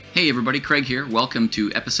Hey everybody, Craig here. Welcome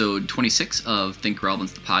to episode 26 of Think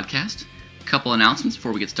Relevance, the podcast. A couple announcements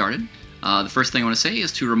before we get started. The first thing I want to say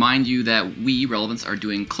is to remind you that we, Relevance, are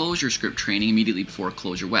doing ClojureScript training immediately before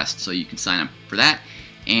Clojure West, so you can sign up for that.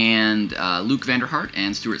 And Luke Vanderhart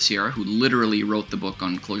and Stuart Sierra, who literally wrote the book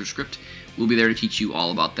on ClojureScript, will be there to teach you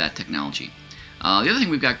all about that technology. The other thing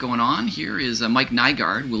we've got going on here is Mike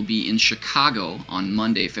Nygaard will be in Chicago on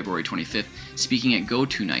Monday, February 25th, speaking at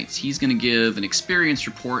GoTo Nights. He's going to give an experience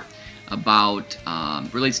report about,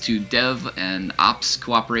 relates to dev and ops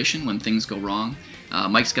cooperation when things go wrong.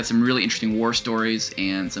 Mike's got some really interesting war stories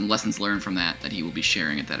and some lessons learned from that he will be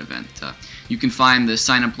sharing at that event. You can find the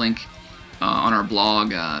sign-up link on our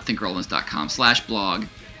blog, thinkrelevance.com/blog.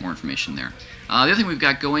 More information there. The other thing we've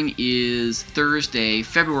got going is Thursday,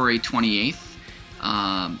 February 28th.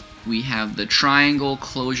 We have the Triangle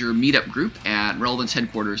Clojure Meetup Group at Relevance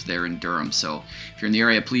headquarters there in Durham. So if you're in the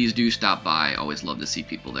area, please do stop by. Always love to see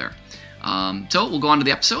people there. So we'll go on to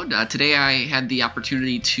the episode. Today I had the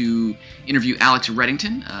opportunity to interview Alex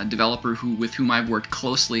Reddington, a developer with whom I've worked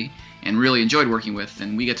closely and really enjoyed working with,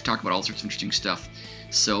 and we get to talk about all sorts of interesting stuff.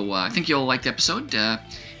 So I think you'll like the episode.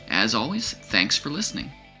 As always, thanks for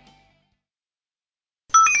listening.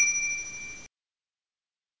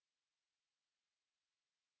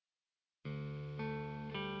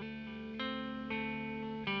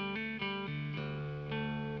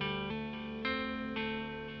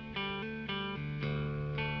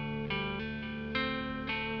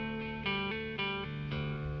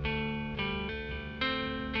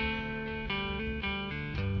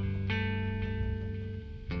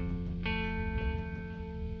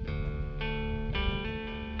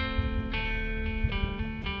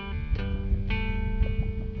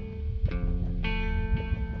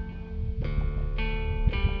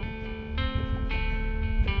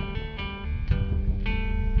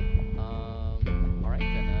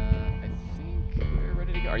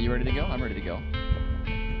 Are you ready to go? I'm ready to go.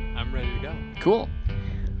 I'm ready to go. Cool.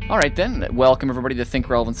 All right, then. Welcome, everybody, to Think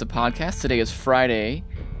Relevance, the podcast. Today is Friday,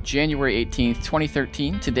 January 18th,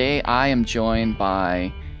 2013. Today, I am joined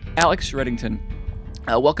by Alex Reddington.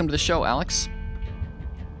 Welcome to the show, Alex.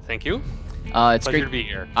 Thank you. It's Pleasure great to be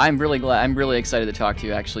here. I'm really glad. I'm really excited to talk to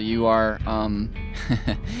you, actually. You are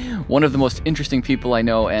one of the most interesting people I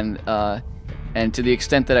know, and to the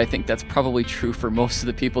extent that I think that's probably true for most of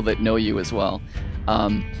the people that know you as well.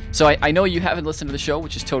 So I know you haven't listened to the show,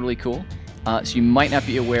 which is totally cool. So you might not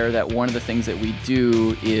be aware that one of the things that we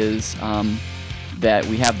do is that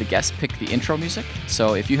we have the guests pick the intro music.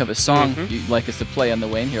 So if you have a song you'd like us to play on the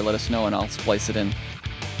way in here, let us know and I'll splice it in.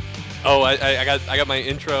 Oh, I got my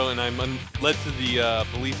intro, and I'm led to the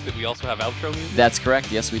belief that we also have outro music. That's correct.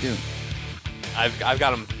 Yes, we do. I've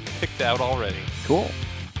got them picked out already. Cool.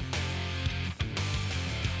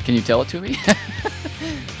 Can you tell it to me?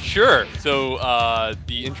 Sure. So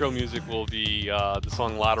the intro music will be the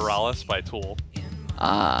song Lateralis by Tool.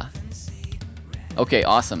 Okay,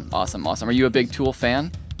 awesome. Are you a big Tool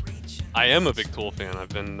fan? I am a big Tool fan. I've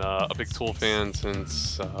been a big Tool fan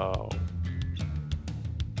since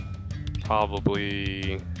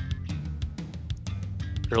probably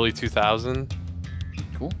early 2000.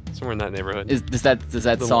 Cool. Somewhere in that neighborhood. Does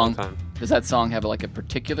that song have like a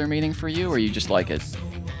particular meaning for you, or you just like it?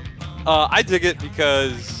 I dig it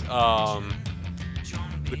because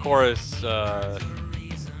the chorus,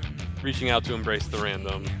 reaching out to embrace the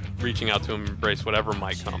random, reaching out to embrace whatever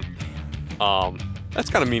might come. That's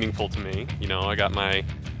kind of meaningful to me. You know, I got my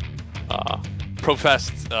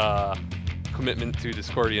professed commitment to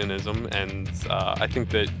Discordianism, and I think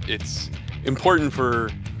that it's important for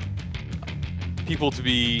people to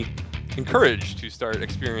be encouraged to start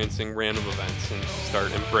experiencing random events and to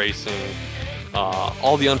start embracing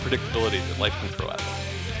all the unpredictability that life can throw at them.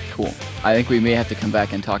 Cool. I think we may have to come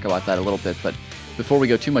back and talk about that a little bit, but before we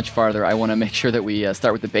go too much farther, I want to make sure that we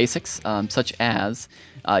start with the basics, such as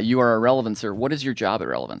you are a Relevancer. What is your job at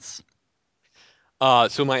Relevance?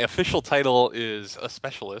 So my official title is a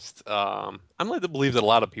specialist. I'm led to believe that a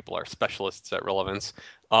lot of people are specialists at Relevance.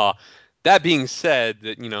 That being said,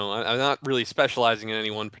 that I'm not really specializing in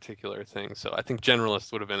any one particular thing. So I think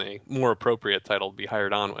generalist would have been a more appropriate title to be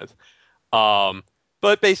hired on with.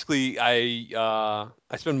 But basically, I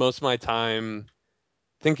spend most of my time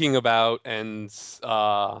thinking about and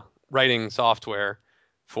writing software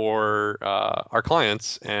for our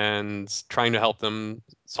clients and trying to help them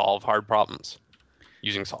solve hard problems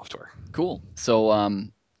using software. Cool.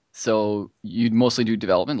 So you mostly do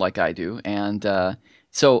development like I do, and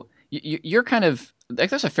so you're kind of like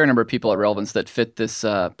there's a fair number of people at Relevance that fit this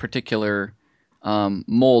particular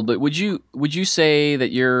mold. But would you say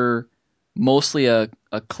that you're mostly a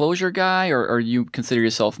closure guy, or you consider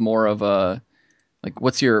yourself more of a like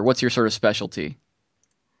what's your sort of specialty?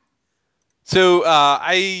 So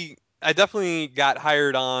I definitely got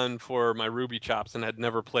hired on for my Ruby chops and had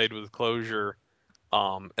never played with Clojure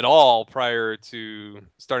at all prior to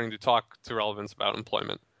starting to talk to relevance about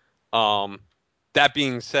employment. Um, that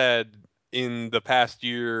being said, in the past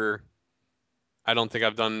year, I don't think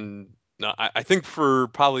I've done. No, I think for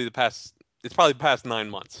probably the past, it's probably the past 9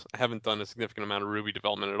 months. I haven't done a significant amount of Ruby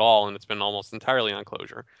development at all, and it's been almost entirely on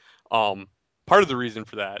Clojure. Um, Part of the reason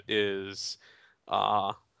for that is,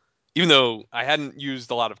 uh, even though I hadn't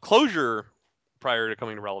used a lot of Clojure prior to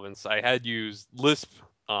coming to relevance, I had used Lisp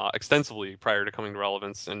extensively prior to coming to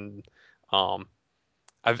relevance, and um,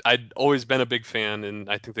 I'd always been a big fan, and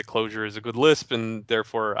I think that Clojure is a good Lisp, and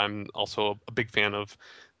therefore I'm also a big fan of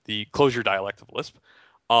the Clojure dialect of Lisp.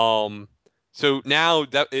 Um, so now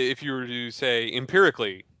that if you were to say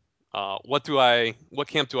empirically, what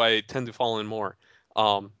camp do I tend to fall in more?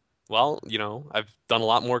 Um, well, I've done a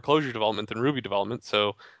lot more Clojure development than Ruby development,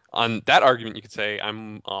 so on that argument, you could say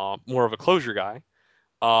I'm more of a Clojure guy.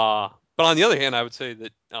 But on the other hand, I would say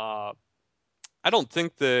that I don't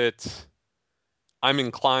think that I'm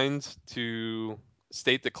inclined to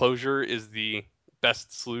state that Clojure is the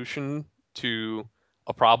best solution to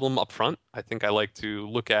a problem up front. I think I like to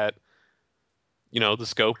look at, the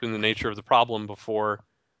scope and the nature of the problem before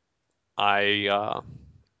I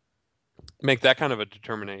make that kind of a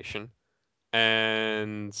determination.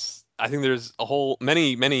 And I think there's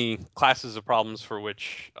many, many classes of problems for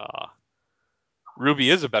which Ruby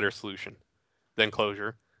is a better solution than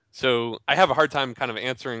Clojure. So I have a hard time kind of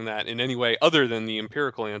answering that in any way other than the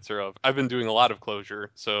empirical answer of I've been doing a lot of Clojure,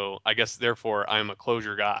 so I guess therefore I'm a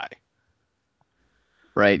Clojure guy.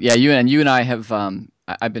 Right. Yeah, you and I have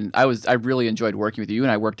I really enjoyed working with you. You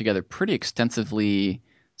and I worked together pretty extensively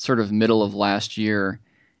sort of middle of last year.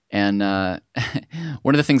 And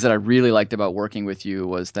one of the things that I really liked about working with you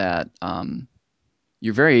was that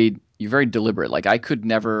you're very deliberate. Like I could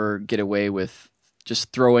never get away with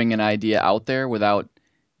just throwing an idea out there without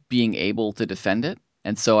being able to defend it.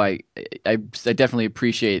 And so I definitely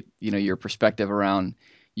appreciate, your perspective around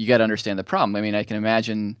you got to understand the problem. I mean, I can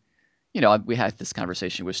imagine, we had this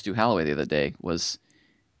conversation with Stu Holloway the other day was,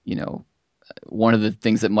 you know, one of the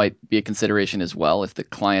things that might be a consideration as well, if the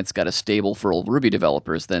client's got a stable for old Ruby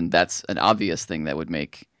developers, then that's an obvious thing that would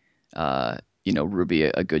make, Ruby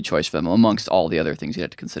a good choice for them amongst all the other things you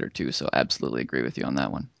have to consider too. So absolutely agree with you on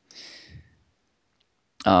that one.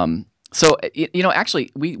 So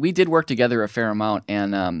actually, we did work together a fair amount,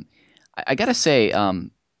 and I gotta say,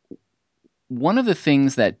 one of the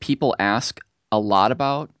things that people ask a lot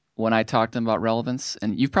about when I talk to them about relevance,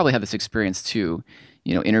 and you've probably had this experience too,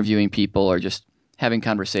 interviewing people or just having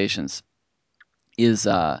conversations, is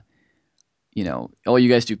oh, you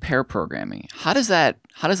guys do pair programming. How does that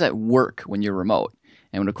work when you're remote?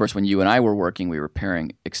 And of course, when you and I were working, we were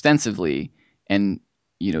pairing extensively, and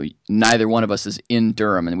neither one of us is in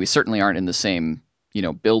Durham, and we certainly aren't in the same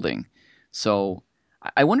building. So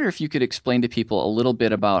I wonder if you could explain to people a little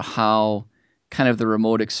bit about how kind of the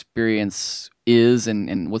remote experience is,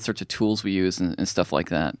 and what sorts of tools we use, and stuff like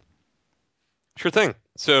that. Sure thing.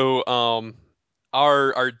 So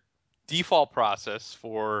our default process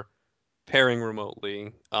for pairing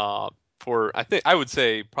remotely, for I think I would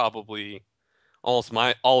say probably almost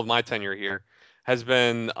my all of my tenure here, has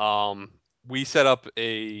been we set up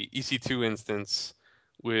a EC2 instance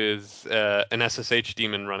with an SSH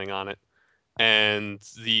daemon running on it, and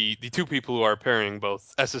the two people who are pairing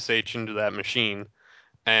both SSH into that machine,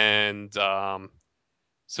 and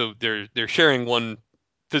so they're sharing one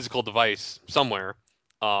physical device somewhere,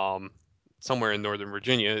 um, somewhere in Northern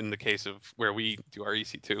Virginia, in the case of where we do our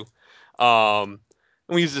EC2. And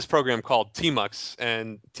we use this program called Tmux,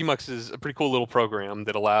 and Tmux is a pretty cool little program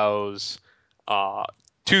that allows uh,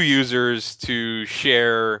 two users to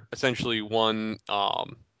share essentially one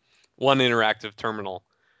interactive terminal.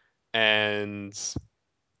 And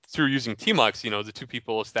through using Tmux, the two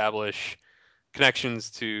people establish connections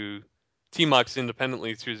to Tmux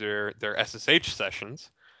independently through their SSH sessions,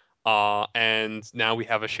 and now we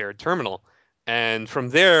have a shared terminal. And from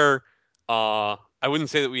there, I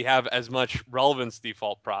wouldn't say that we have as much relevance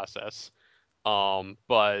default process,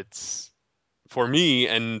 but for me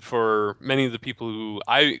and for many of the people who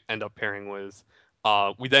I end up pairing with,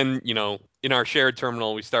 we then, in our shared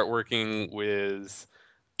terminal, we start working with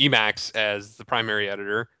Emacs as the primary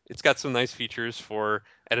editor. It's got some nice features for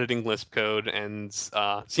editing Lisp code, and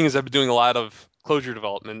seeing as I've been doing a lot of Clojure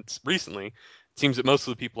development recently, it seems that most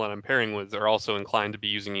of the people that I'm pairing with are also inclined to be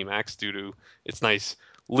using Emacs due to its nice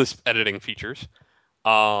Lisp editing features.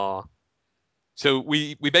 Uh, So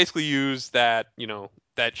we basically use that,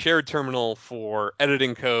 that shared terminal for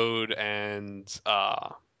editing code and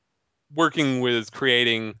working with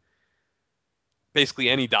creating basically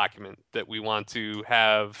any document that we want to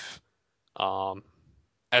have um,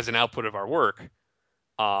 as an output of our work.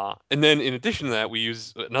 And then in addition to that, we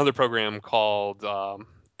use another program called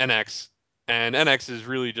NX, and NX is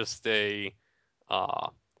really just uh,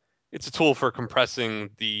 it's a tool for compressing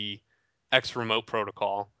the X remote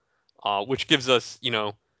protocol, which gives us,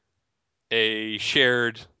 a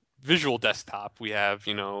shared visual desktop. We have,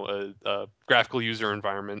 a graphical user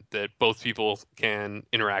environment that both people can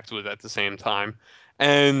interact with at the same time.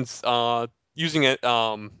 And using it,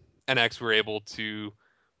 NX, we're able to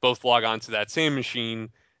both log on to that same machine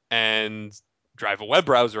and drive a web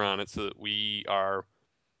browser on it so that we are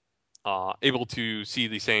able to see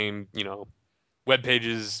the same, web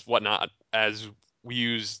pages, whatnot, as we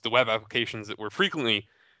use the web applications that we're frequently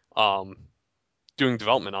um, doing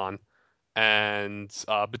development on. And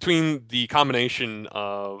between the combination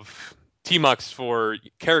of Tmux for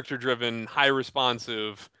character-driven,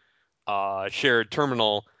 high-responsive shared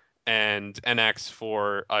terminal and NX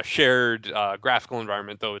for a shared graphical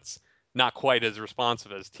environment, though it's not quite as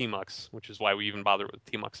responsive as Tmux, which is why we even bother with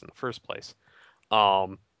Tmux in the first place.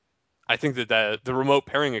 Um, I think that the remote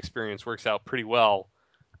pairing experience works out pretty well.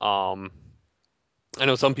 Um, I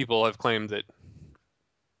know some people have claimed that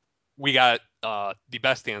we got the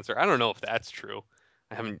best answer. I don't know if that's true.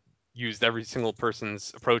 I haven't used every single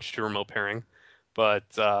person's approach to remote pairing, but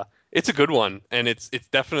it's a good one, and it's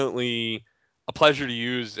definitely a pleasure to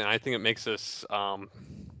use, and I think it makes this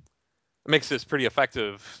pretty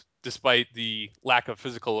effective despite the lack of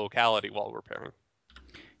physical locality while we're pairing.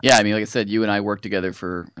 Yeah, I mean, like I said, you and I worked together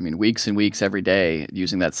for, I mean, weeks and weeks every day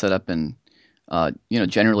using that setup, and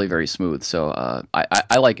generally very smooth. So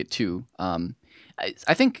I like it too.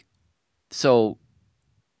 I think so.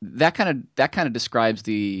 That kind of describes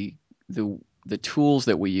the the tools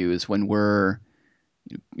that we use when we're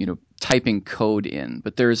typing code in.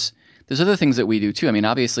 But there's other things that we do too. I mean,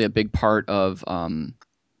 obviously, a big part of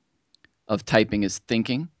typing is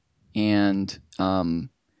thinking, and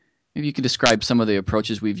maybe you can describe some of the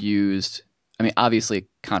approaches we've used. I mean, obviously,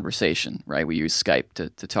 conversation, right? We use Skype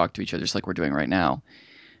to talk to each other, just like we're doing right now.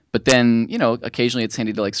 But then, occasionally it's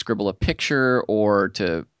handy to like scribble a picture or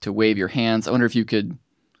to wave your hands. I wonder if you could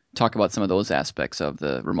talk about some of those aspects of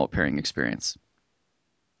the remote pairing experience.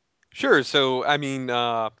 Sure. So, I mean,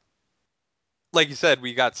 like you said,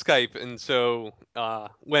 we got Skype, and so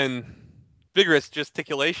when vigorous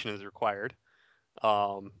gesticulation is required,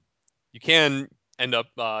 um, you can end up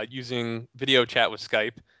using video chat with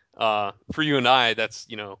Skype. For you and I, that's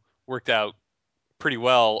worked out pretty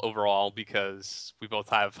well overall because we both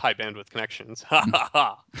have high bandwidth connections. Ha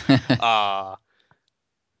ha ha.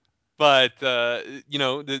 But the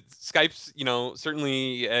Skype's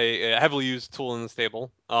certainly a heavily used tool in the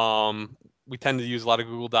stable. We tend to use a lot of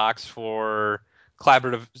Google Docs for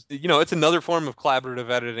collaborative. It's another form of collaborative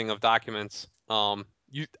editing of documents.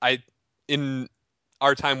 In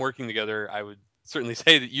our time working together, I would certainly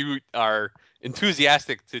say that you are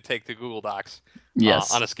enthusiastic to take to Google Docs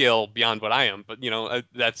Yes. on a scale beyond what I am. But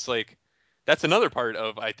that's another part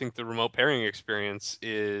of, I think, the remote pairing experience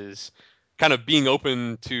is kind of being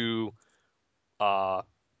open to uh,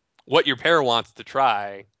 what your pair wants to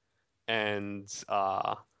try, and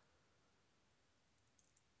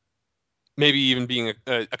maybe even being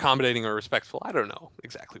accommodating or respectful. I don't know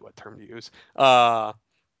exactly what term to use,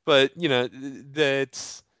 but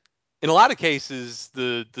that's in a lot of cases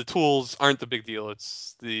the tools aren't the big deal.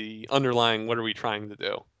 It's the underlying what are we trying to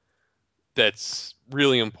do that's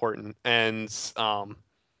really important, and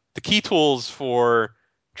the key tools for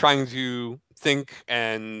trying to think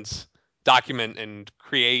and document and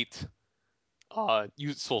create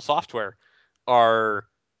useful software are,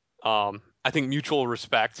 I think, mutual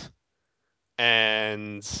respect,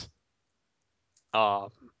 and uh,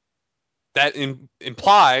 that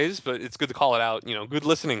implies, but it's good to call it out, good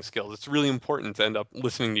listening skills. It's really important to end up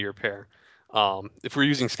listening to your pair. If we're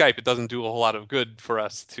using Skype, it doesn't do a whole lot of good for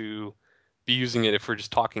us to be using it if we're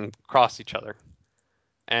just talking across each other.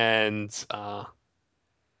 And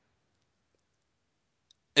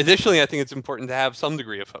additionally, I think it's important to have some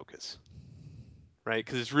degree of focus, right?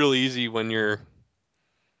 Because it's really easy when you're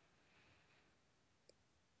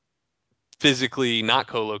physically not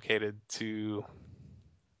co-located to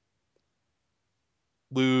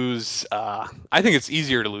lose. I think it's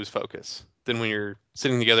easier to lose focus than when you're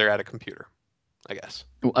sitting together at a computer, I guess.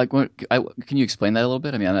 Can you explain that a little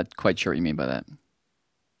bit? I mean, I'm not quite sure what you mean by that.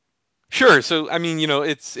 Sure. So I mean,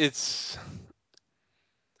 it's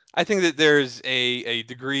I think that there's a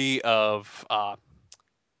degree of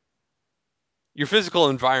your physical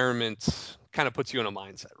environment kind of puts you in a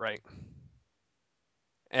mindset, right?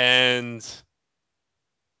 And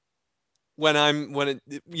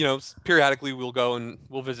periodically we'll go and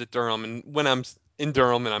we'll visit Durham, and when I'm in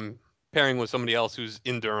Durham and I'm pairing with somebody else who's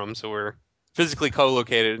in Durham, so we're physically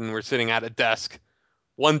co-located and we're sitting at a desk,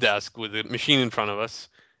 one desk with a machine in front of us,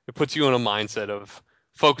 it puts you in a mindset of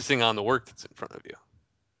focusing on the work that's in front of you,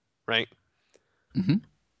 right? Hmm.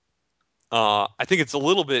 I think it's a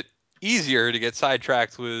little bit easier to get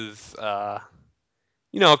sidetracked with, a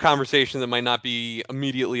conversation that might not be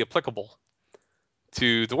immediately applicable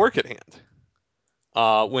to the work at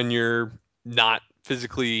hand when you're not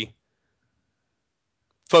physically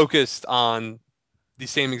focused on the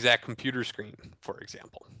same exact computer screen, for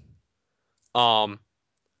example. Um,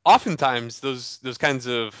 Oftentimes, those kinds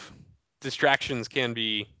of distractions can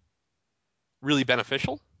be really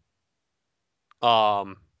beneficial.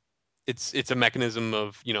 Um, it's a mechanism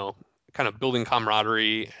of kind of building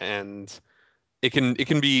camaraderie, and it can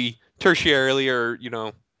be tertiarily or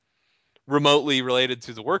remotely related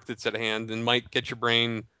to the work that's at hand, and might get your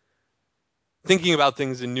brain thinking about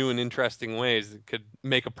things in new and interesting ways that could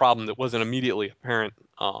make a problem that wasn't immediately apparent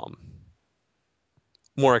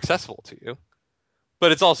more accessible to you.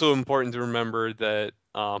 But it's also important to remember that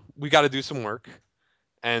we got to do some work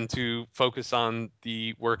and to focus on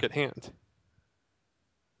the work at hand.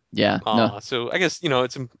 Yeah, no, So I guess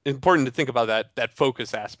it's important to think about that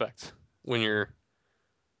focus aspect when you're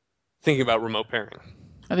thinking about remote pairing.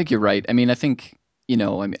 I think you're right. I mean, I think, I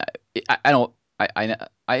mean, I don't,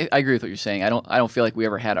 I agree with what you're saying. I don't feel like we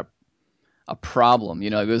ever had a problem.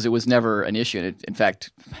 It was never an issue. And in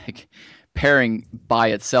fact, like, pairing by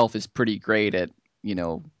itself is pretty great at, you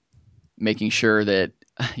know, making sure that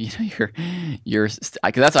you're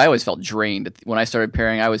because that's I always felt drained when I started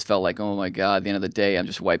pairing. I always felt like, oh my god, at the end of the day I'm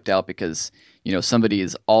just wiped out because somebody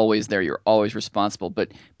is always there. You're always responsible.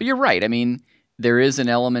 But you're right. I mean, there is an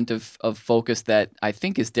element of focus that I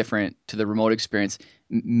think is different to the remote experience.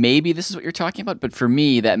 Maybe this is what you're talking about, but for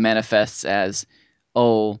me that manifests as,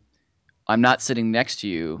 oh, I'm not sitting next to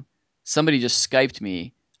you. Somebody just Skyped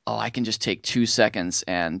me. Oh, I can just take 2 seconds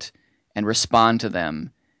and respond to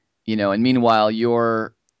them. And meanwhile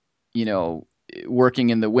you're, you know, working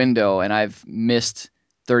in the window and I've missed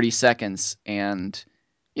 30 seconds, and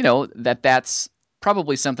that's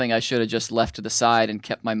probably something I should have just left to the side and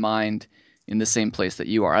kept my mind in the same place that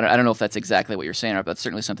you are. I don't know if that's exactly what you're saying, but that's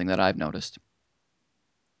certainly something that I've noticed.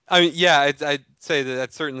 I mean, yeah, I'd say that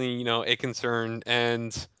that's certainly a concern,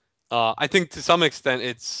 and I think to some extent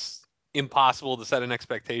it's impossible to set an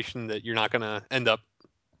expectation that you're not going to end up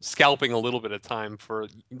scalping a little bit of time for,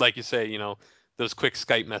 like you say, those quick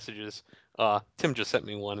Skype messages. Tim just sent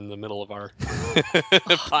me one in the middle of our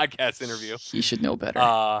podcast interview. He should know better.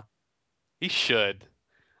 Uh, he should.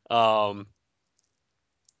 Um,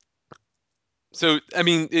 so, I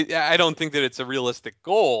mean, I don't think that it's a realistic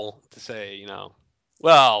goal to say,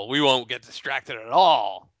 well, we won't get distracted at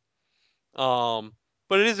all. Um,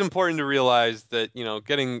 but it is important to realize that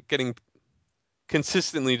getting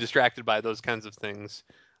consistently distracted by those kinds of things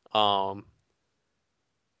um,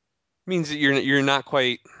 means that you're not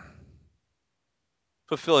quite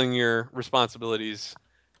fulfilling your responsibilities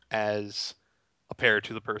as a pair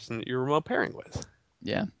to the person that you're remote pairing with.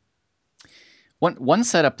 Yeah. One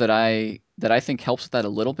setup that I think helps with that a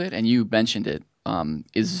little bit, and you mentioned it,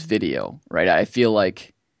 is video, right? I feel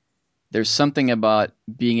like there's something about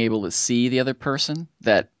being able to see the other person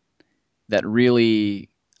that really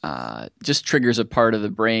just triggers a part of the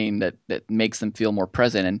brain that makes them feel more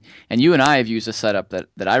present. And you and I have used a setup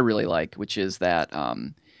that I really like, which is that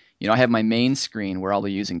I have my main screen where I'll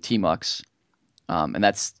be using Tmux, and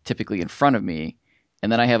that's typically in front of me.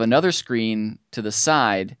 And then I have another screen to the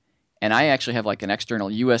side, and I actually have like an external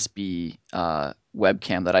USB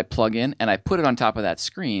webcam that I plug in, and I put it on top of that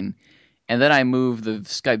screen, and then I move the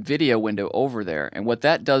Skype video window over there. And what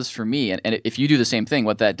that does for me, and if you do the same thing,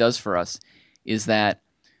 what that does for us is that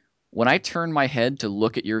when I turn my head to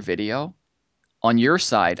look at your video, on your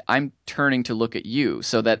side, I'm turning to look at you,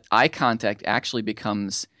 so that eye contact actually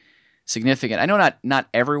becomes significant. I know not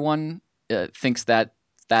everyone thinks that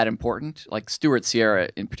important. Like Stuart Sierra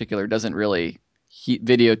in particular doesn't really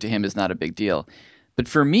video to him is not a big deal. But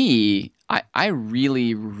for me, I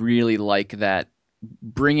really really like that,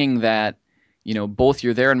 bringing that, both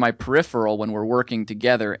you're there in my peripheral when we're working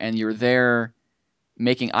together, and you're there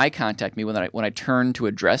making eye contact with me when I turn to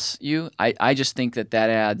address you. I just think that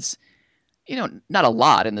adds, not a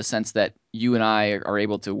lot in the sense that you and I are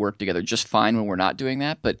able to work together just fine when we're not doing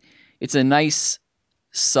that, but it's a nice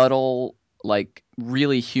subtle like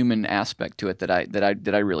really human aspect to it that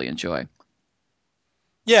I really enjoy.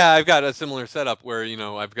 Yeah, I've got a similar setup where,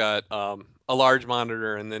 I've got a large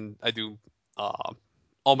monitor, and then I do uh,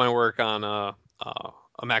 all my work on a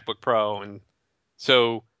MacBook Pro. And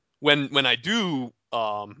so when I do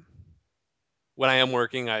when I am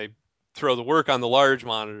working, I throw the work on the large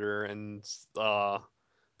monitor, and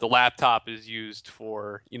the laptop is used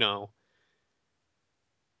for,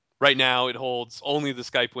 right now it holds only the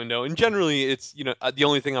Skype window, and generally it's, the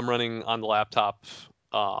only thing I'm running on the laptop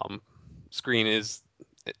um, screen is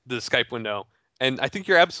the Skype window. And I think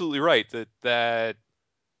you're absolutely right that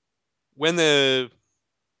when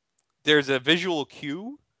there's a visual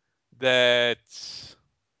cue that,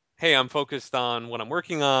 hey, I'm focused on what I'm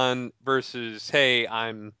working on, versus, hey,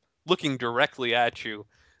 I'm looking directly at you.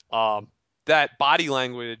 Um, that body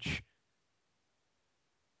language,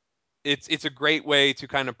 it's a great way to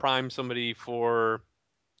kind of prime somebody for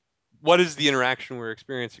what is the interaction we're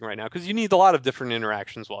experiencing right now, because you need a lot of different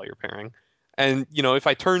interactions while you're pairing. And if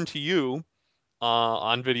I turn to you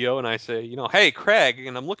on video and I say, hey, Craig,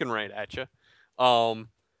 and I'm looking right at you,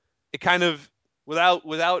 it kind of,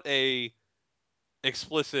 without a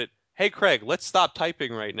explicit, hey, Craig, let's stop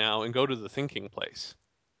typing right now and go to the thinking place.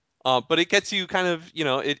 But it gets you kind of,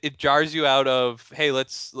 it jars you out of, hey,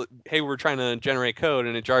 hey, we're trying to generate code,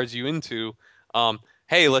 and it jars you into, um,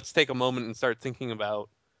 hey, let's take a moment and start thinking about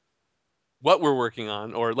what we're working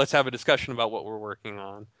on, or let's have a discussion about what we're working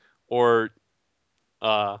on, or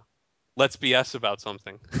uh, let's BS about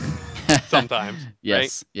something sometimes, right?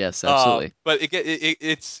 Yes, yes, absolutely. But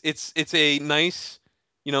it's a nice,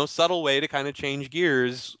 subtle way to kind of change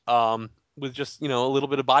gears with just, a little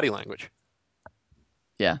bit of body language.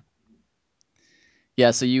 Yeah.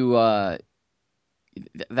 Yeah, so you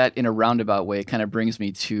that in a roundabout way kind of brings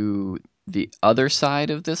me to the other side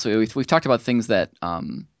of this. So we've talked about things that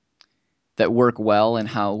work well and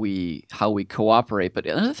how we cooperate. But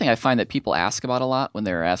another thing I find that people ask about a lot when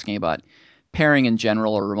they're asking about pairing in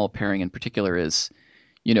general or remote pairing in particular is,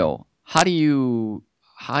 how do you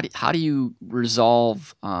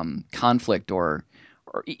resolve conflict or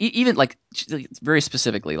even like very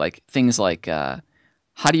specifically like things like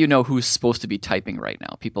how do you know who's supposed to be typing right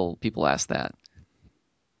now? People ask that,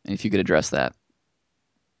 and if you could address that.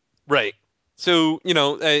 Right. So,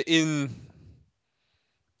 in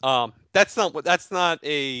that's not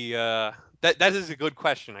a that is a good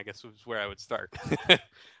question, I guess, was where I would start.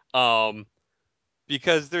 um,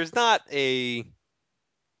 because there's not a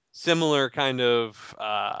similar kind of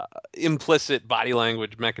implicit body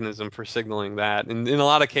language mechanism for signaling that. And in a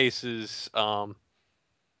lot of cases,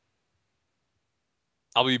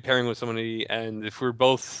 I'll be pairing with somebody, and if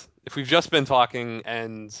we've just been talking,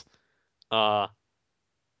 and uh,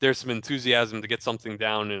 there's some enthusiasm to get something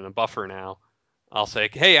down in a buffer now, I'll say,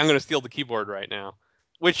 hey, I'm going to steal the keyboard right now,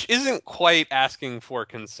 which isn't quite asking for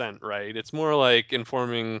consent, right? It's more like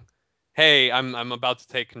informing, hey, I'm about to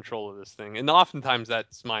take control of this thing. And oftentimes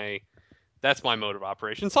that's my mode of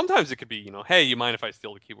operation. Sometimes it could be, hey, you mind if I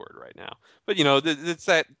steal the keyboard right now? But it's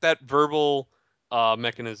that verbal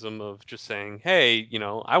mechanism of just saying, hey,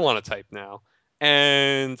 I want to type now,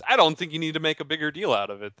 and I don't think you need to make a bigger deal out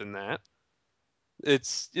of it than that.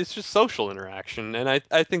 It's just social interaction, and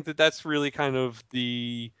I think that's really kind of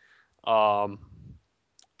um,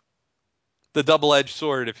 the double-edged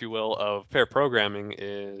sword, if you will, of pair programming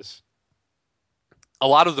is a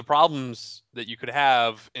lot of the problems that you could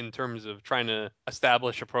have in terms of trying to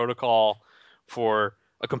establish a protocol for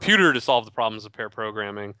a computer to solve the problems of pair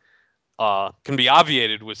programming can be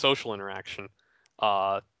obviated with social interaction.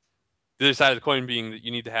 Uh, the other side of the coin being that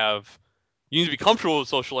you need to be comfortable with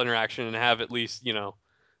social interaction and have at least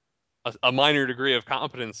a minor degree of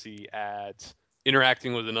competency at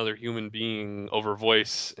interacting with another human being over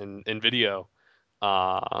voice and video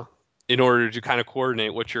uh, in order to kind of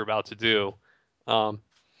coordinate what you're about to do. Um,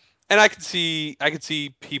 and I could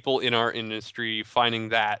see people in our industry finding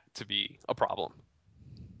that to be a problem.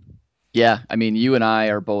 Yeah, I mean, you and I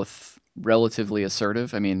are both relatively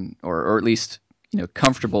assertive. I mean, or at least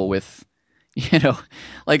comfortable with, you know,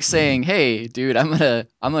 like saying, "Hey, dude, I'm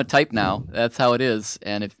gonna type now. That's how it is.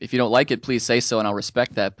 And if you don't like it, please say so, and I'll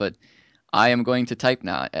respect that. But I am going to type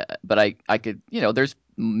now. But I could, there's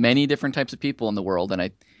many different types of people in the world,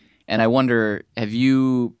 and I wonder, have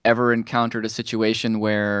you ever encountered a situation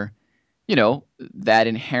where, that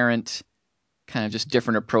inherent kind of just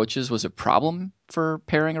different approaches was a problem for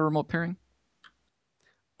pairing or remote pairing?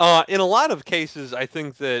 In a lot of cases, I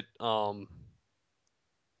think that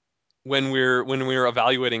when we're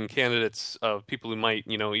evaluating candidates of people who might,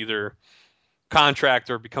 either contract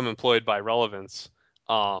or become employed by Relevance,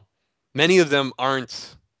 uh, many of them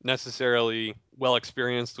aren't. necessarily well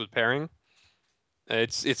experienced with pairing.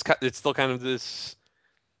 It's still kind of this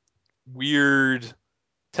weird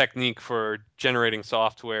technique for generating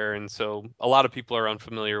software, and so a lot of people are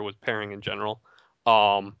unfamiliar with pairing in general.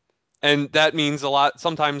 Um, and that means a lot.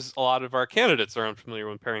 Sometimes a lot of our candidates are unfamiliar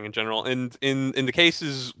with pairing in general. And in the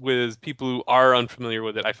cases with people who are unfamiliar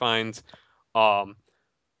with it, I find um,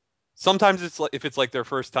 sometimes it's like if it's like their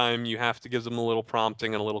first time, you have to give them a little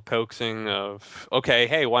prompting and a little coaxing of, okay,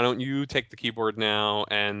 hey, why don't you take the keyboard now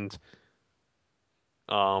and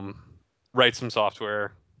um, write some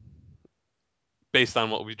software based on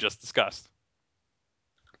what we just discussed.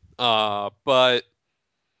 But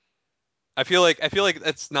I feel like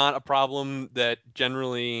that's not a problem that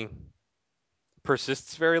generally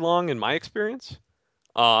persists very long in my experience.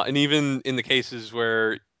 And even in the cases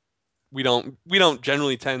where we don't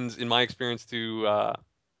generally tend, in my experience, to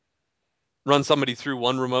run somebody through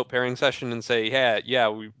one remote pairing session and say, yeah,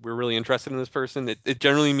 we're really interested in this person. It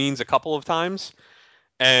generally means a couple of times,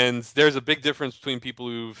 and there's a big difference between people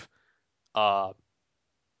who've uh,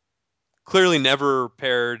 clearly never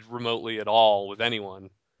paired remotely at all with anyone,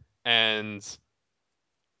 and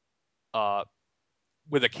uh,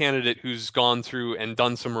 with a candidate who's gone through and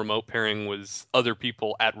done some remote pairing with other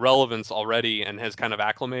people at relevance already and has kind of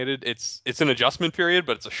acclimated. It's an adjustment period,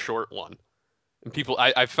 but it's a short one. And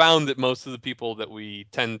I found that most of the people that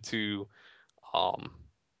um,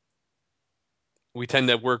 we tend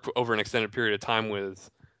to work over an extended period of time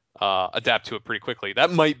with adapt to it pretty quickly.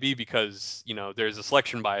 That might be because there's a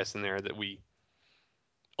selection bias in there that we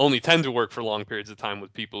only tend to work for long periods of time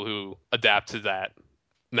with people who adapt to that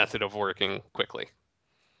method of working quickly.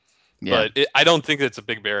 Yeah. But I don't think it's a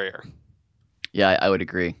big barrier. Yeah, I would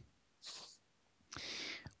agree.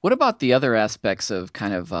 What about the other aspects of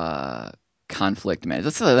kind of conflict management?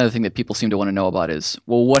 That's the other thing that people seem to want to know about is,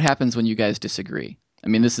 well, what happens when you guys disagree? I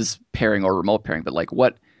mean, this is pairing or remote pairing, but like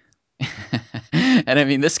what? And I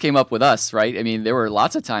mean, this came up with us, right? I mean, there were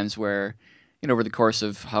lots of times where, over the course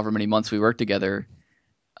of however many months we worked together,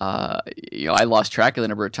 uh, I lost track of the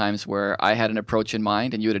number of times where I had an approach in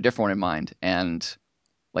mind and you had a different one in mind. And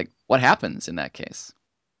like, what happens in that case?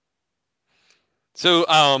 So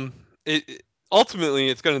ultimately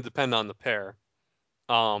it's going to depend on the pair.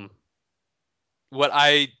 Um, what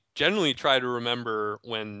I generally try to remember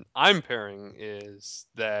when I'm pairing is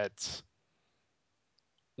that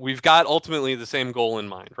we've got ultimately the same goal in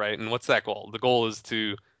mind, right? And what's that goal? The goal is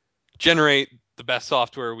to generate the best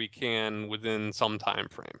software we can within some time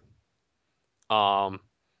frame. Um,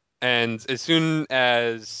 and as soon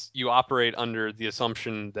as you operate under the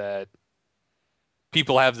assumption that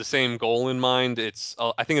people have the same goal in mind,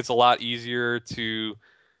 I think it's a lot easier to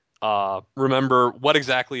remember what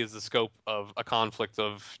exactly is the scope of a conflict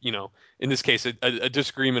of, in this case, a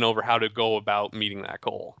disagreement over how to go about meeting that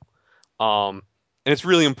goal. Um, and it's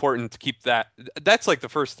really important to keep that. That's like the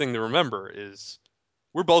first thing to remember is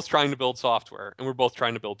we're both trying to build software and we're both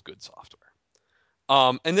trying to build good software.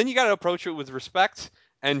 And then you got to approach it with respect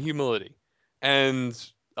and humility. And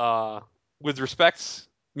uh, with respect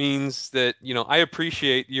means that I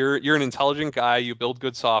appreciate you're an intelligent guy. You build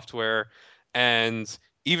good software, and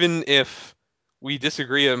even if we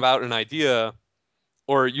disagree about an idea,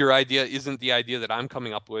 or your idea isn't the idea that I'm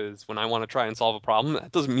coming up with when I want to try and solve a problem,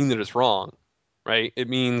 that doesn't mean that it's wrong, right? It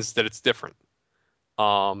means that it's different.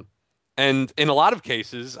 Um, and in a lot of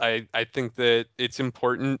cases, I think that it's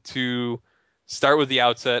important to start with the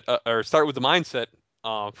outset or start with the mindset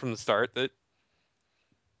from the start that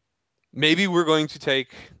maybe we're going to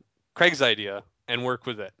take Craig's idea and work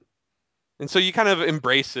with it. And so you kind of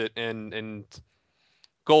embrace it and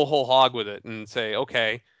go whole hog with it and say,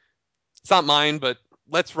 okay, it's not mine, but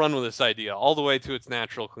let's run with this idea all the way to its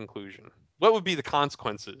natural conclusion. What would be the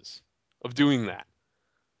consequences of doing that?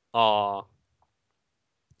 Uh,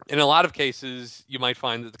 in a lot of cases, you might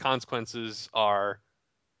find that the consequences are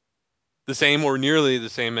the same or nearly the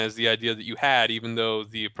same as the idea that you had, even though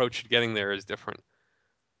the approach to getting there is different.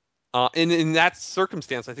 And in that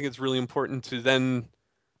circumstance, I think it's really important to then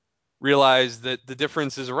realize that the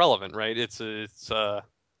difference is irrelevant, right? It's a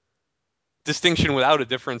distinction without a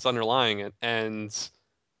difference underlying it, and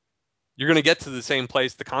you're going to get to the same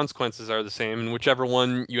place. The consequences are the same, and whichever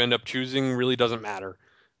one you end up choosing really doesn't matter.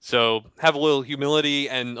 So have a little humility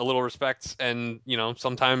and a little respect, and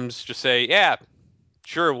sometimes just say, "Yeah,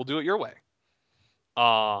 sure, we'll do it your way."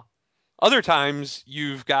 Uh, Other times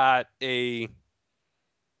you've got a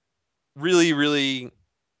really, really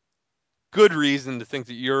good reason to think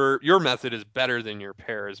that your method is better than your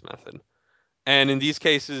pair's method. And in these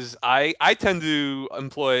cases, I tend to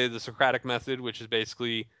employ the Socratic method, which is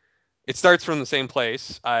basically it starts from the same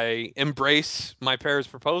place. I embrace my pair's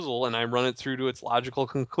proposal and I run it through to its logical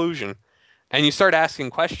conclusion. And you start asking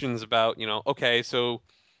questions about, okay, so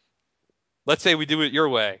let's say we do it your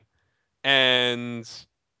way. And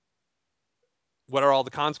what are all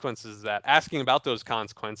the consequences of that? Asking about those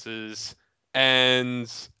consequences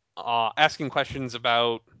and asking questions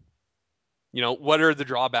about, what are the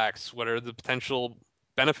drawbacks? What are the potential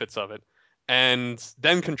benefits of it? And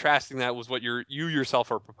then contrasting that with what you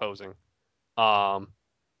yourself are proposing. Um,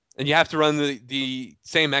 and you have to run the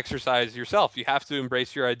same exercise yourself. You have to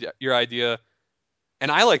embrace your idea.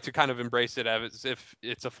 And I like to kind of embrace it as if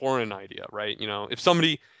it's a foreign idea, right? If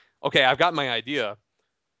somebody, okay, I've got my idea.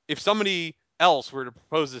 If somebody else were to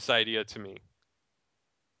propose this idea to me,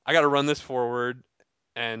 I got to run this forward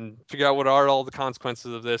and figure out what are all the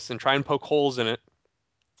consequences of this and try and poke holes in it,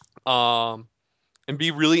 um, and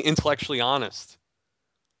be really intellectually honest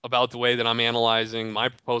about the way that I'm analyzing my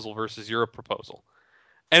proposal versus your proposal.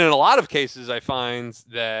 And in a lot of cases, I find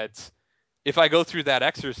that if I go through that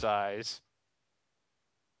exercise,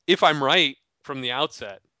 if I'm right from the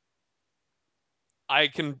outset, I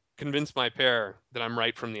can convince my pair that I'm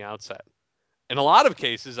right from the outset. In a lot of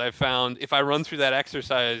cases, I've found if I run through that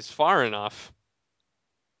exercise far enough,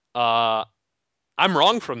 uh, I'm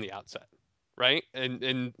wrong from the outset, right?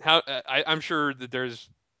 And how I'm sure that there's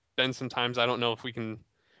been some times, I don't know if we can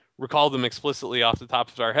recall them explicitly off the top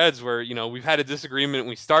of our heads, where we've had a disagreement,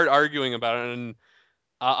 we start arguing about it, and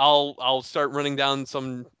I'll start running down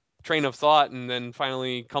some train of thought, and then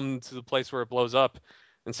finally come to the place where it blows up,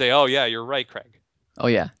 and say, "Oh yeah, you're right, Craig." Oh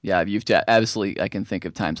yeah, yeah. Absolutely. I can think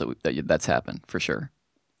of times that's happened for sure,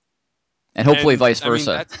 and hopefully And vice I mean,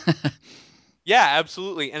 versa. that's yeah,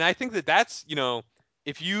 absolutely. And I think that that's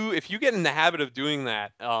if you get in the habit of doing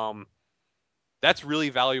that, that's really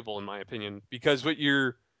valuable in my opinion, because what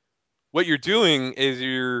you're doing is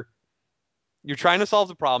you're trying to solve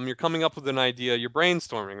the problem, you're coming up with an idea, you're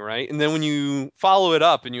brainstorming, right? And then when you follow it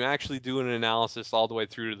up and you actually do an analysis all the way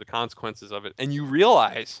through to the consequences of it, and you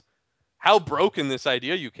realize how broken this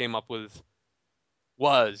idea you came up with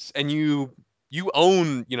was, and you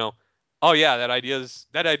own, oh yeah, that idea's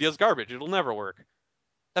garbage. It'll never work.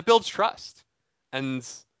 That builds trust. And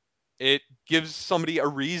it gives somebody a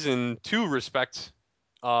reason to respect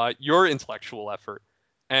your intellectual effort.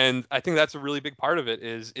 And I think that's a really big part of it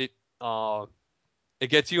is it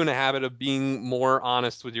gets you in a habit of being more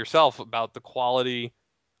honest with yourself about the quality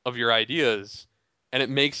of your ideas, and it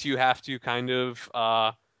makes you have to kind of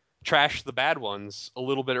trash the bad ones a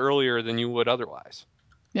little bit earlier than you would otherwise.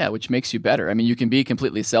 Yeah, which makes you better. I mean, you can be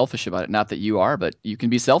completely selfish about it. Not that you are, but you can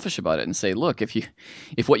be selfish about it and say, look,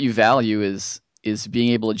 if what you value is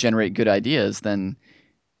being able to generate good ideas, then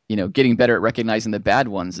getting better at recognizing the bad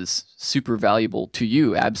ones is super valuable to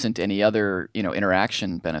you, absent any other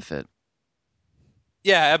interaction benefit.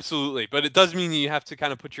 Yeah, absolutely. But it does mean you have to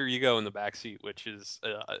kind of put your ego in the back seat, which is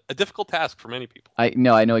a difficult task for many people. I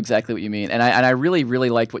know exactly what you mean, and I really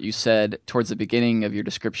liked what you said towards the beginning of your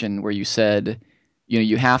description, where you said,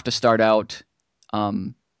 you have to start out,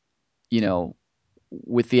 um, you know,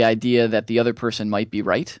 with the idea that the other person might be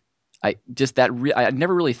right. I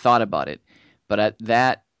never really thought about it, but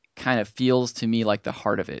that kind of feels to me like the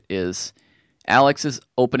heart of it is Alex is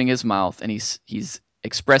opening his mouth and he's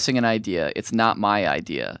expressing an idea. It's not my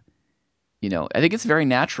idea. I think it's very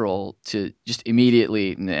natural to just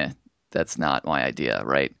immediately, nah, that's not my idea,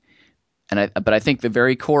 right? But I think the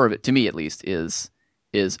very core of it, to me at least, is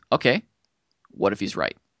okay. What if he's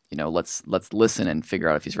right? Let's listen and figure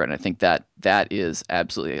out if he's right. And I think that is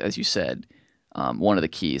absolutely, as you said, one of the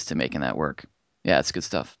keys to making that work. Yeah, it's good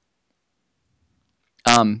stuff.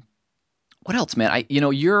 Um, what else, man?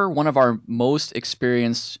 You're one of our most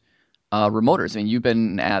experienced remoters. I mean, you've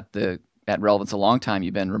been at Relevance a long time.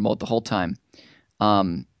 You've been remote the whole time.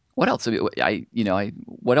 What else?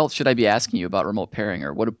 What else should I be asking you about remote pairing,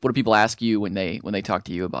 or what do people ask you when they talk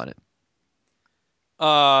to you about it?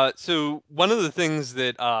 So one of the things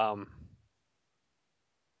that a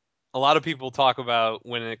lot of people talk about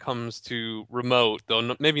when it comes to remote,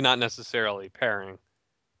 though maybe not necessarily pairing,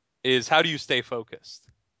 is how do you stay focused?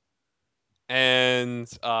 And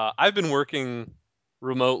I've been working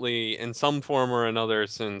remotely in some form or another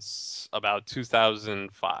since about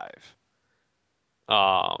 2005.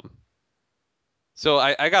 Um, so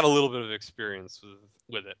I got a little bit of experience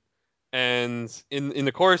with it. And in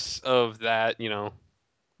the course of that,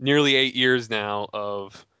 nearly 8 years now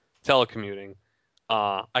of telecommuting,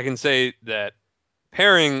 I can say that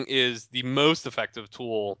pairing is the most effective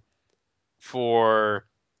tool for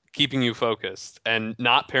keeping you focused, and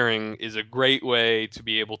not pairing is a great way to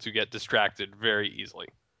be able to get distracted very easily.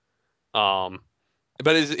 Um,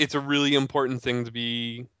 but it's a really important thing to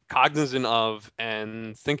be cognizant of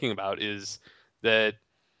and thinking about is that,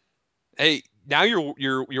 hey, now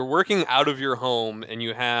you're working out of your home and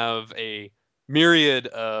you have a myriad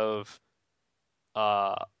of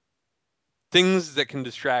uh, things that can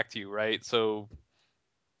distract you, right? So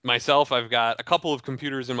myself, I've got a couple of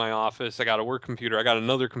computers in my office. I got a work computer. I got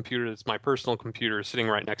another computer that's my personal computer sitting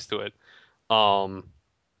right next to it. Um,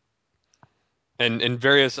 and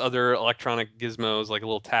various other electronic gizmos like a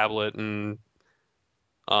little tablet and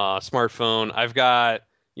smartphone. I've got,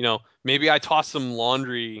 maybe I toss some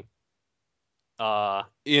laundry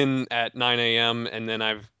in at 9 a.m. and then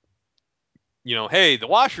hey, the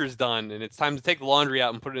washer's done and it's time to take the laundry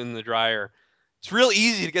out and put it in the dryer. It's real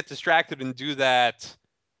easy to get distracted and do that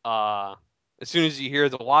uh, as soon as you hear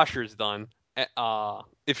the washer's done.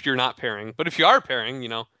 If you're not pairing, but if you are pairing,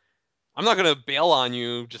 I'm not gonna bail on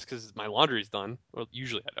you just because my laundry's done. Well,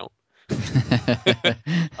 usually I don't.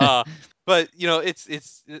 uh, but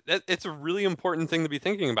it's a really important thing to be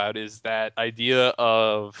thinking about is that idea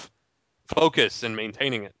of focus and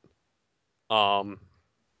maintaining it. Um,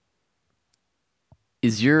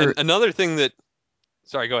 Is and your another thing that,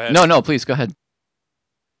 sorry, go ahead. No, please go ahead.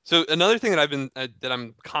 So another thing that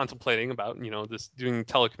I'm contemplating about, this doing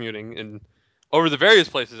telecommuting and over the various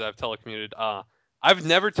places I've telecommuted, I've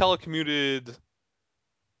never telecommuted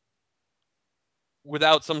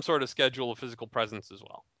without some sort of schedule of physical presence as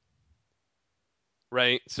well,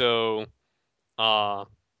 right? So, uh,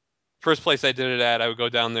 first place I did it at, I would go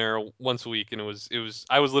down there once a week, and it was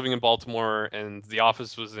I was living in Baltimore, and the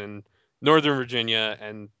office was in Northern Virginia,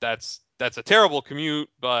 and that's a terrible commute,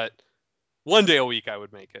 but one day a week I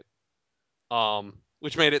would make it,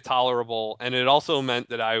 which made it tolerable, and it also meant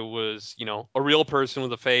that I was, a real person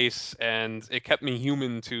with a face, and it kept me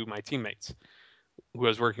human to my teammates who I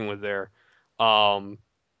was working with there. Um,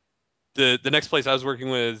 the next place I was working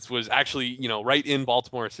with was actually, right in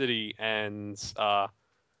Baltimore City, and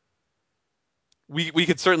we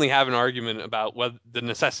could certainly have an argument about whether the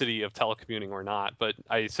necessity of telecommuting or not. But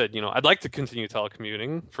I said, I'd like to continue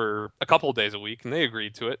telecommuting for a couple of days a week, and they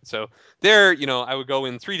agreed to it. So there, I would go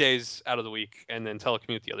in 3 days out of the week and then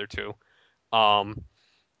telecommute the other two. Um,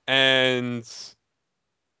 and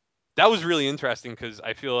that was really interesting because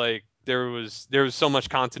I feel like there was so much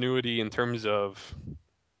continuity in terms of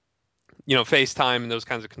FaceTime and those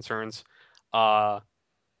kinds of concerns. Uh,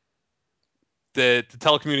 the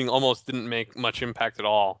telecommuting almost didn't make much impact at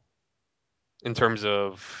all in terms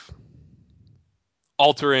of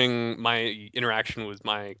altering my interaction with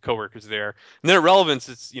my coworkers there. And then at relevance,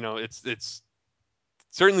 it's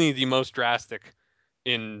certainly the most drastic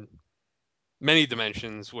in many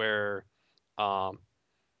dimensions where um,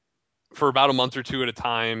 for about a month or two at a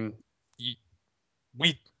time,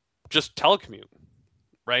 we just telecommute,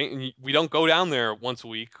 right? And we don't go down there once a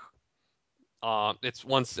week. It's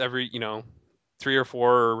once every, 3 or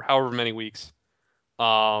 4 or however many weeks.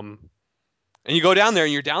 Um, and you go down there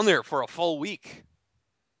and you're down there for a full week.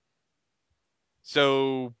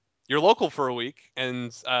 So you're local for a week,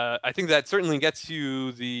 and I think that certainly gets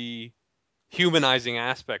you the humanizing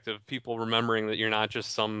aspect of people remembering that you're not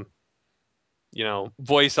just some,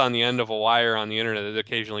 voice on the end of a wire on the internet that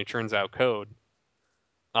occasionally churns out code.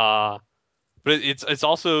 Uh, but it's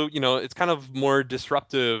also, it's kind of more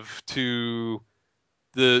disruptive to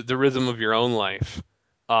the rhythm of your own life.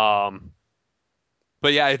 Um,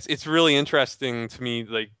 but yeah, it's really interesting to me,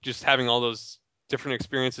 like just having all those different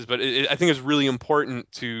experiences. But I think it's really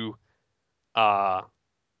important to uh,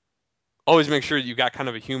 always make sure that you got kind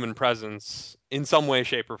of a human presence in some way,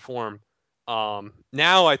 shape, or form.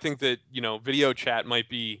 Now I think that video chat might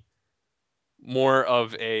be more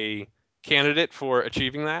of a candidate for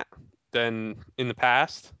achieving that than in the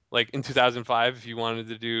past. Like in 2005, if you wanted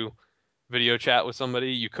to do video chat with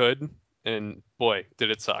somebody, you could, and boy,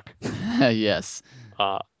 did it suck. Yes.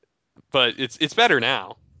 Uh, but it's better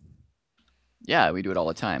now. Yeah, we do it all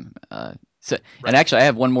the time. And Right. actually, I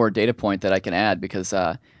have one more data point that I can add because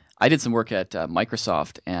I did some work at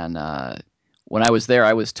Microsoft, and when I was there,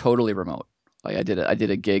 I was totally remote. Like I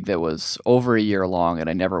did a gig that was over a year long, and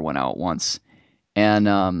I never went out once.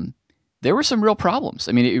 And there were some real problems.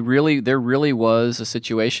 I mean, there really was a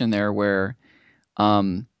situation there where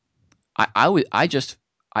um, I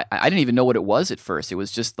didn't even know what it was at first. It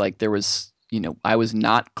was just like there was, I was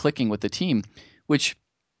not clicking with the team, which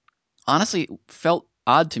honestly felt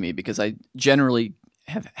odd to me because I generally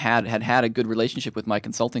had a good relationship with my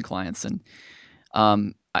consulting clients, and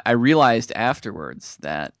I realized afterwards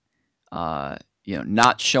that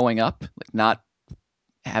not showing up, like not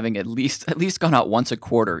having at least gone out once a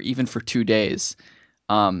quarter, even for 2 days,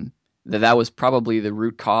 that was probably the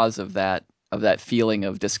root cause of that that feeling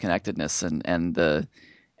of disconnectedness and the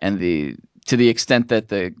to the extent that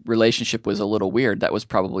the relationship was a little weird, that was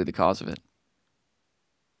probably the cause of it.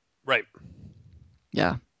 Right.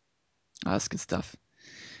 Yeah, that's good stuff.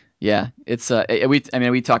 Yeah, it's I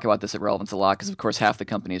mean we talk about this at Relevance a lot because of course half the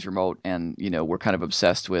company is remote, and we're kind of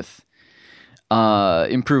obsessed with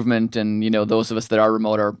improvement, and those of us that are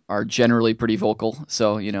remote are generally pretty vocal,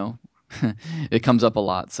 so it comes up a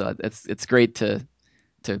lot. So it's great to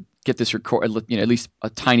get this record, at least a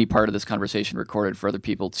tiny part of this conversation recorded for other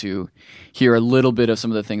people to hear a little bit of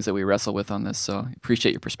some of the things that we wrestle with on this. So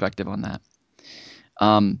appreciate your perspective on that.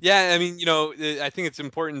 Yeah, I mean, I think it's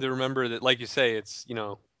important to remember that, like you say, it's,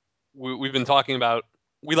 we've been talking about,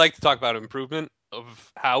 we like to talk about improvement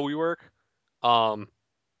of how we work. Um,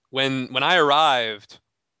 when I arrived,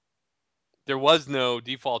 there was no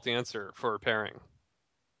default answer for pairing,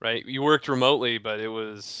 right? You worked remotely, but it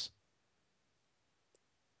was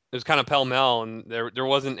kind of pell mell, and there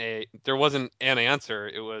wasn't an answer.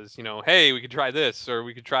 It was, hey, we could try this, or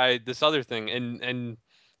we could try this other thing, and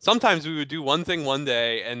sometimes we would do one thing one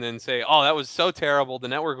day and then say, oh, that was so terrible, the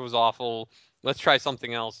network was awful, let's try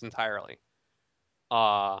something else entirely,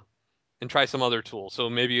 uh, and try some other tool. So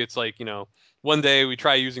maybe it's like, one day we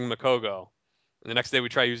try using Makogo, and the next day we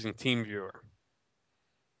try using TeamViewer.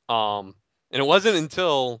 Um, and it wasn't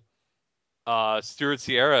until Stuart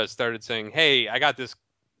Sierra started saying, "Hey, I got this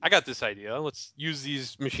idea. Let's use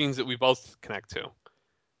these machines that we both connect to."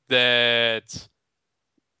 That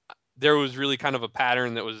there was really kind of a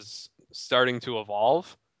pattern that was starting to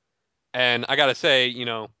evolve. And I gotta say,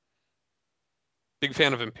 big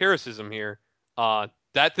fan of empiricism here.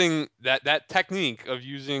 That thing, that technique of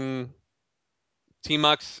using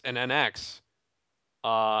TMUX and NX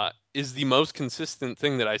is the most consistent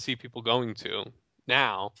thing that I see people going to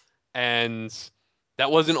now, and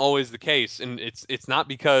that wasn't always the case. And it's not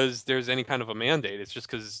because there's any kind of a mandate. It's just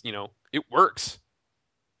because it works.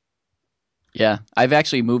 Yeah, I've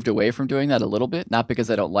actually moved away from doing that a little bit, not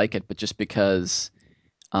because I don't like it, but just because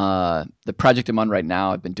the project I'm on right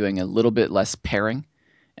now, I've been doing a little bit less pairing.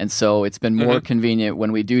 And so it's been more Hmm. convenient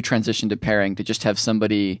when we do transition to pairing to just have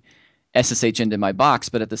somebody SSH into my box.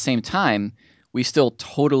 But at the same time, we still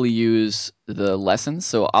totally use the lessons.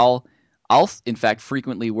 So I'll in fact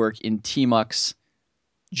frequently work in TMUX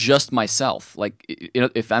just myself. Like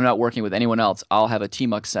if I'm not working with anyone else, I'll have a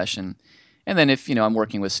TMUX session. And then if I'm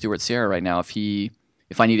working with Stuart Sierra right now,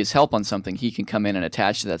 if I need his help on something, he can come in and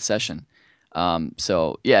attach to that session.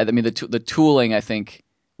 So yeah, I mean the tooling, I think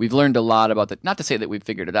we've learned a lot about that. Not to say that we've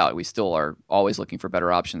figured it out. We still are always looking for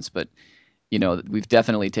better options, but we've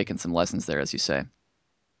definitely taken some lessons there, as you say.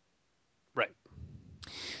 Right.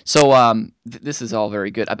 So this is all very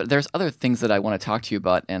good, but there's other things that I want to talk to you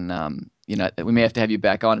about, and we may have to have you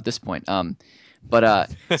back on at this point. But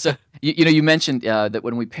so you mentioned that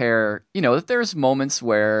when we pair, that there's moments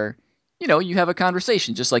where you have a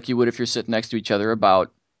conversation just like you would if you're sitting next to each other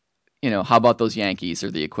about how about those Yankees or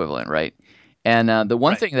the equivalent, right? And the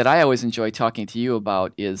one Right. thing that I always enjoy talking to you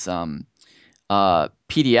about is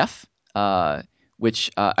PDF,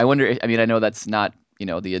 which I wonder. I mean, I know that's not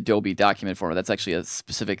the Adobe document format. That's actually a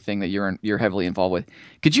specific thing that you're heavily involved with.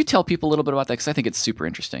 Could you tell people a little bit about that? Because I think it's super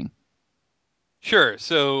interesting. Sure.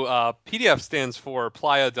 So PDF stands for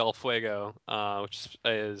Playa del Fuego, which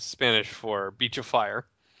is Spanish for Beach of Fire.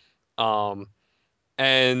 Um,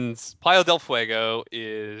 and Playa del Fuego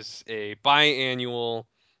is a biannual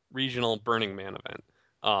regional Burning Man event.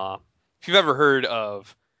 If you've ever heard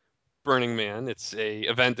of Burning Man, it's a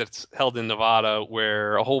event that's held in Nevada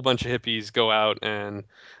where a whole bunch of hippies go out and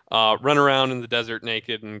run around in the desert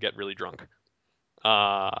naked and get really drunk.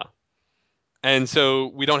 Uh, and so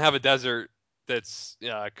we don't have a desert that's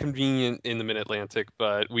convenient in the Mid-Atlantic,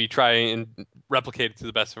 but we try and replicate it to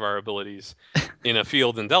the best of our abilities in a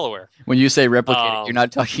field in Delaware. When you say replicating, you're Um,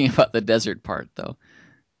 not talking about the desert part, though.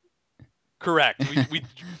 Correct.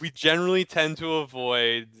 We generally tend to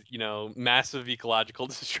avoid, massive ecological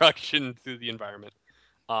destruction to the environment.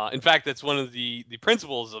 In fact, that's one of the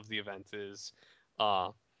principles of the event is uh,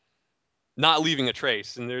 not leaving a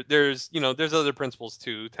trace. And there's other principles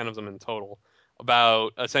too, 10 of them in total,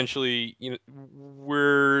 about essentially,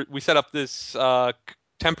 we set up this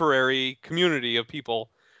temporary community of people,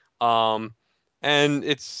 um, and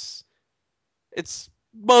it's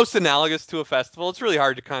most analogous to a festival. It's really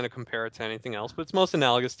hard to kind of compare it to anything else, but it's most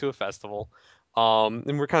analogous to a festival.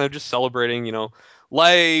 And we're kind of just celebrating,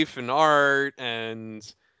 life and art and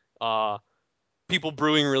uh, people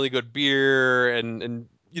brewing really good beer, and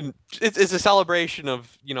it's a celebration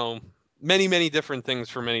of many many different things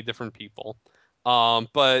for many different people.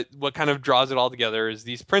 But what kind of draws it all together is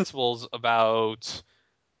these principles about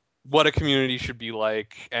what a community should be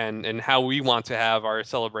like, and how we want to have our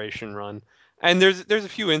celebration run. And there's a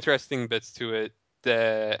few interesting bits to it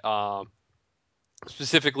that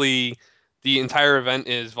specifically the entire event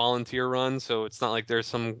is volunteer run, so it's not like there's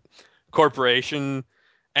some corporation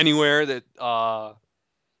anywhere that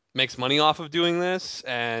makes money off of doing this,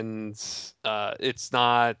 and it's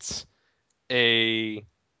not a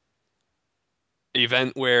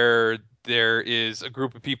event where there is a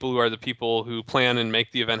group of people who are the people who plan and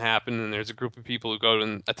make the event happen, and there's a group of people who go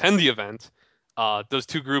and attend the event. Those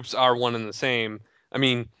two groups are one and the same. I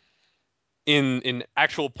mean, in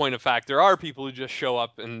actual point of fact, there are people who just show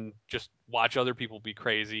up and just watch other people be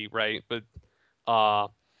crazy, right? But uh,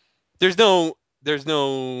 there's no there's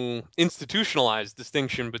no institutionalized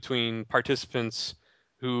distinction between participants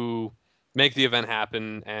who make the event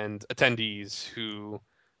happen and attendees who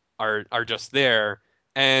are just there,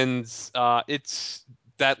 and it's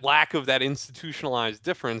that lack of that institutionalized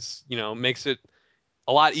difference, makes it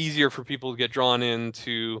a lot easier for people to get drawn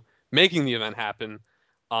into making the event happen,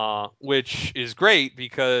 which is great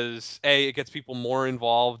because A, it gets people more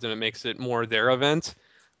involved and it makes it more their event.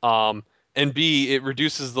 Um, and B, it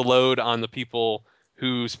reduces the load on the people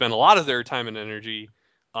who spend a lot of their time and energy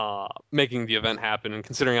making the event happen. And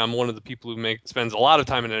considering I'm one of the people who spends a lot of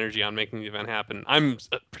time and energy on making the event happen, I'm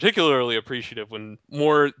particularly appreciative when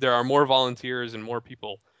there are more volunteers and more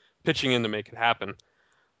people pitching in to make it happen.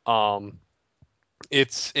 Um,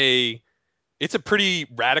 it's a it's a pretty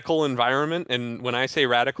radical environment, and when I say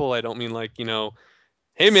radical, I don't mean like,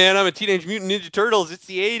 hey man, I'm a Teenage Mutant Ninja Turtles, it's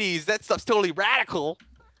the 80s, that stuff's totally radical.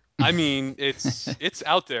 I mean, it's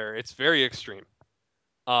out there, it's very extreme.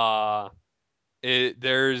 Uh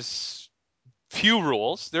there's few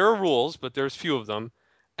rules. There are rules, but there's few of them,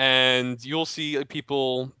 and you'll see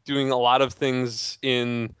people doing a lot of things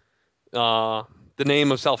in uh the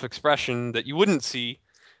name of self-expression that you wouldn't see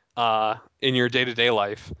in your day-to-day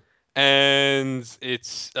life. And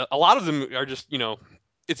it's a lot of them are just,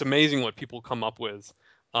 it's amazing what people come up with.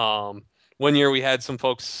 Um, one year we had some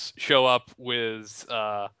folks show up with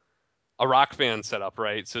a rock band set up,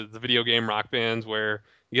 right? So the video game rock bands where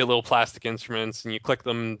you get little plastic instruments and you click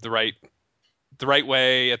them the right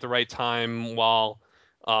way at the right time while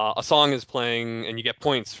a song is playing, and you get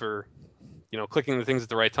points for clicking the things at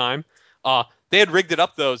the right time. They had rigged it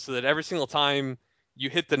up though so that every single time you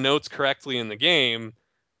hit the notes correctly in the game,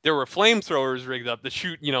 there were flamethrowers rigged up that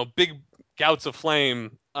shoot big gouts of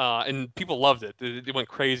flame, and people loved it. They went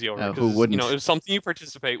crazy over it Who because it wouldn't? was something you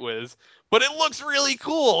participate with, but it looks really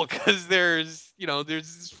cool because there's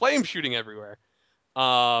this flame shooting everywhere.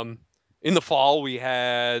 Um, in the fall we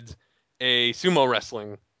had a sumo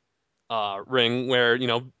wrestling ring where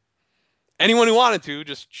anyone who wanted to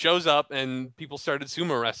just shows up and people started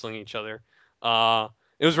sumo wrestling each other. Uh,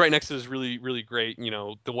 it was right next to this really, really great,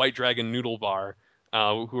 the White Dragon Noodle Bar,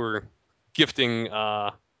 who were gifting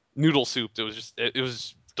noodle soup. It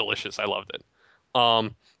was delicious. I loved it.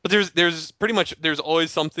 But there's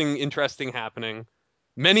always something interesting happening.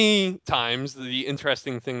 Many times the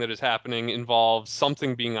interesting thing that is happening involves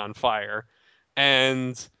something being on fire,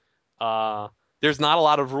 and uh, there's not a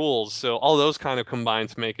lot of rules, so all those kind of combine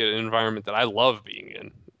to make it an environment that I love being in.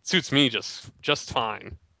 It suits me just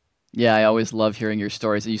fine. Yeah, I always love hearing your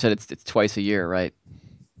stories. You said it's twice a year, right?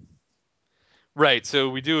 Right, so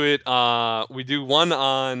we do one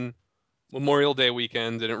on Memorial Day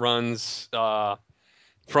weekend, and it runs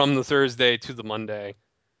from the Thursday to the Monday.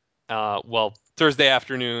 Well, Thursday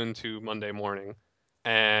afternoon to Monday morning.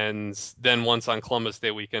 And then once on Columbus Day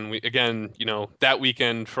weekend, we again, that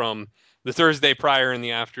weekend from the Thursday prior in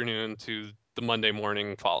the afternoon to the Monday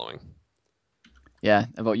morning following. Yeah,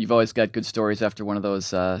 about you've always got good stories after one of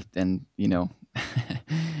those, and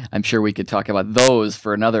I'm sure we could talk about those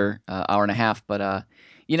for another hour and a half. But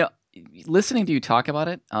you know, listening to you talk about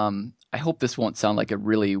it, I hope this won't sound like a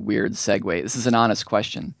really weird segue. This is an honest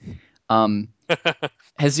question. Um,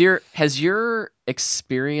 has your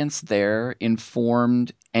experience there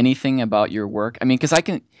informed anything about your work? I mean, because I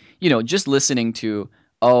can, just listening to,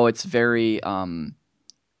 oh, it's very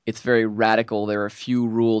radical. There are a few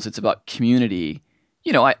rules. It's about community.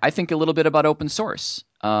 I think a little bit about open source,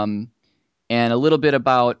 and a little bit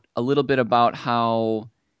about how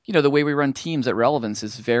the way we run teams at Relevance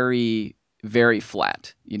is very, very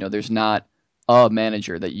flat. There's not a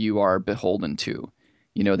manager that you are beholden to.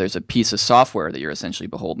 There's a piece of software that you're essentially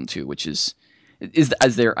beholden to, which is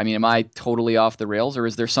there. I mean, am I totally off the rails, or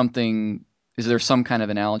is there something? Is there some kind of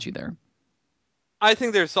analogy there? I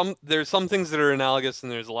think there's some things that are analogous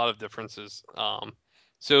and there's a lot of differences.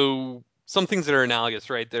 So some things that are analogous,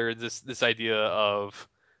 right? There this idea of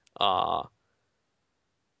uh,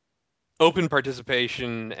 open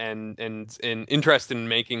participation and interest in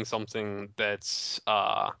making something that's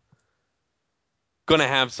going to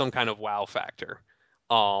have some kind of wow factor.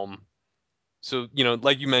 Um, so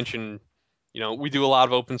like you mentioned, we do a lot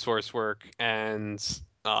of open source work, and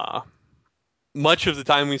much of the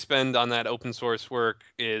time we spend on that open source work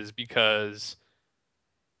is because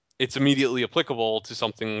it's immediately applicable to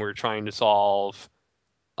something we're trying to solve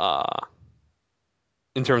uh,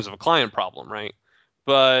 in terms of a client problem, right?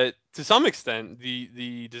 But to some extent,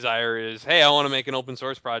 the desire is, hey, I want to make an open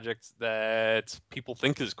source project that people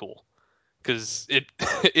think is cool because it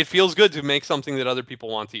it feels good to make something that other people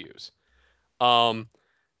want to use. Um,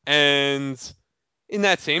 and in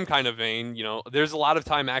that same kind of vein, there's a lot of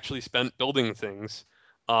time actually spent building things.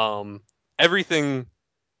 Um, Everything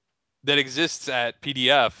that exists at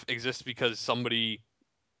PDF exists because somebody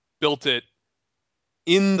built it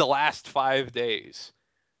in the last 5 days,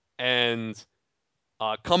 and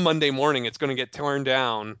come Monday morning, it's going to get torn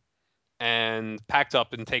down and packed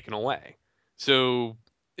up and taken away. So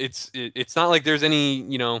it's not like there's any,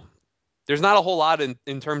 there's not a whole lot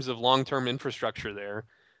in terms of long-term infrastructure there.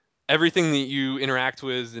 Everything that you interact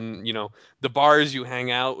with, and the bars you hang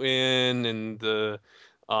out in, and the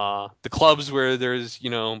clubs where there's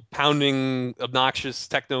pounding obnoxious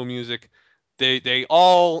techno music, they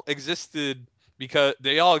all existed because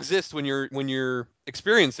they all exist when you're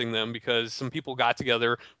experiencing them, because some people got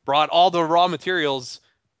together, brought all the raw materials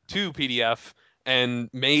to PDF, and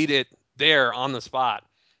made it there on the spot.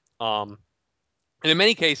 um, and in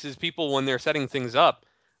many cases, people, when they're setting things up,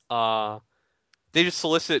 uh, they just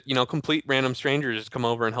solicit, complete random strangers to come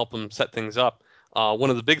over and help them set things up. One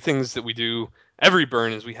of the big things that we do every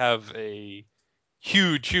burn is we have a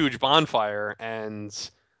huge, huge bonfire, and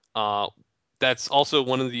uh, that's also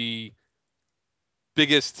one of the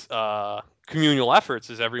biggest communal efforts,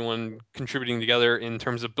 is everyone contributing together in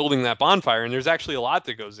terms of building that bonfire. And there's actually a lot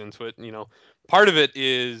that goes into it. Part of it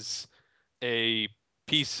is a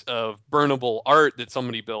piece of burnable art that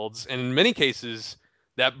somebody builds, and in many cases,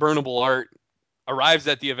 that burnable art arrives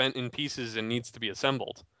at the event in pieces and needs to be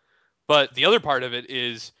assembled. But the other part of it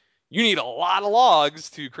is you need a lot of logs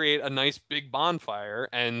to create a nice big bonfire,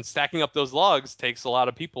 and stacking up those logs takes a lot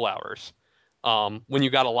of people hours. When you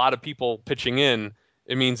got a lot of people pitching in,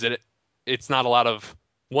 it means that it's not a lot of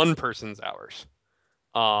one person's hours.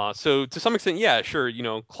 So to some extent, yeah, sure,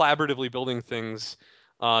 collaboratively building things,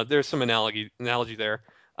 there's some analogy there.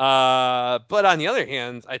 But on the other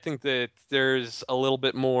hand, I think that there's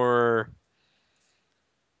more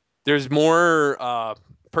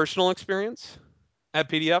personal experience at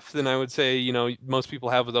PDF than I would say, most people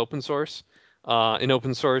have with open source. In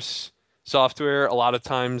open source software, a lot of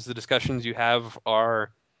times the discussions you have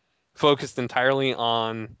are focused entirely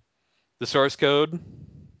on the source code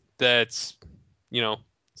that's, you know,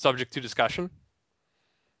 subject to discussion.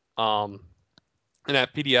 Um, and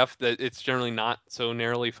at PDF, that it's generally not so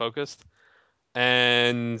narrowly focused.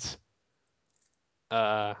 And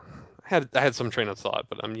uh, I had some train of thought,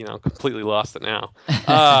 but I'm completely lost it now.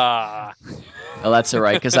 Uh Well, that's all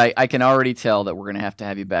right, because I can already tell that we're going to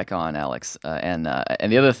have you back on, Alex. And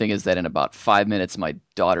the other thing is that in about 5 minutes, my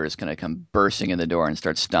daughter is going to come bursting in the door and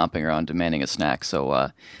start stomping around, demanding a snack. So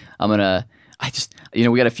I'm gonna. I just, we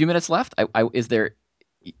got a few minutes left. Is there?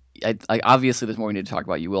 Obviously, there's more we need to talk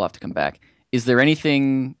about. You will have to come back. Is there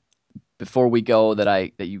anything before we go that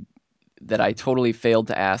I totally failed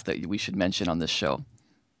to ask that we should mention on this show?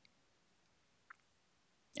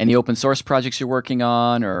 Any open source projects you're working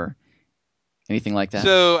on, or anything like that?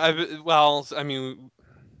 I mean,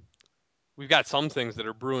 we've got some things that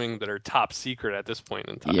are brewing that are top secret at this point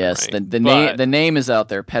in time, Yes, right? the But name is out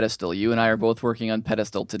there, Pedestal. You and I are both working on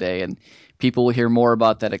Pedestal today, and people will hear more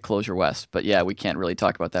about that at Closure West. But yeah, we can't really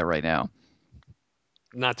talk about that right now.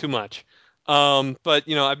 not too much. But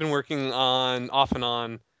I've been working on off and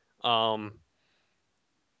on. Um,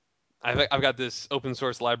 I've got this open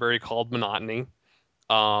source library called Monotony,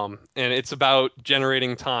 and it's about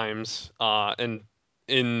generating times. And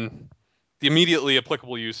in the immediately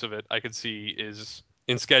applicable use of it, I could see is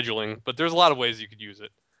in scheduling, but there's a lot of ways you could use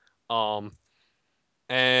it. Um,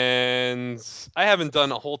 and I haven't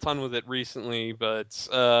done a whole ton with it recently, but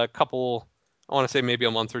a couple, I want to say maybe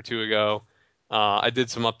a month or two ago, I did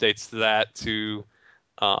some updates to that to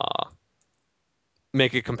uh,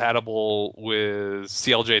 make it compatible with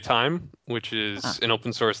CLJ Time, which is Ah, an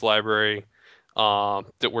open source library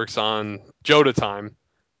that works on Joda time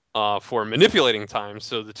for manipulating time.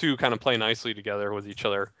 So the two kind of play nicely together with each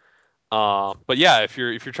other. But yeah, if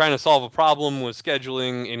you're trying to solve a problem with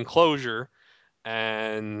scheduling in Clojure,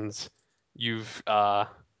 and you've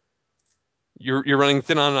you're running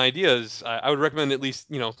thin on ideas, I would recommend at least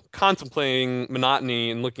contemplating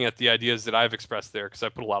monotony and looking at the ideas that I've expressed there because I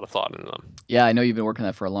put a lot of thought into them. Yeah, I know you've been working on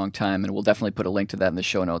that for a long time, and we'll definitely put a link to that in the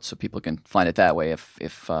show notes so people can find it that way if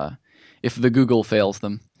the Google fails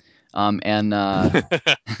them. And and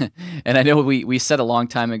I know we said a long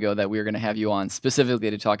time ago that we were going to have you on specifically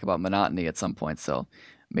to talk about monotony at some point, so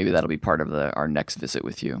maybe that'll be part of our next visit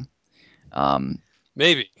with you. Um,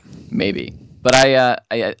 Maybe. Maybe. But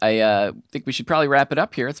I think we should probably wrap it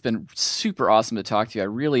up here. It's been super awesome to talk to you. I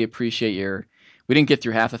really appreciate your. We didn't get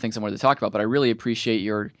through half the things I wanted to talk about, but I really appreciate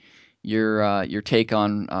your take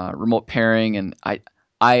on remote pairing. And I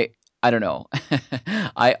I don't know.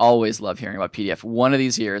 I always love hearing about PDF. One of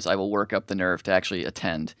these years, I will work up the nerve to actually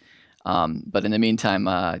attend. But in the meantime,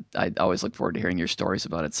 I always look forward to hearing your stories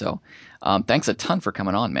about it. So, thanks a ton for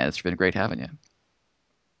coming on, man. It's been great having you.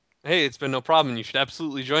 Hey, it's been no problem. You should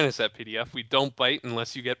absolutely join us at PDF. We don't bite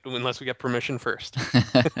unless we get permission first.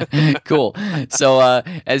 Cool. So,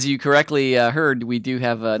 as you correctly heard, we do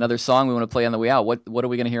have another song we want to play on the way out. What are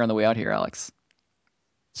we going to hear on the way out here, Alex?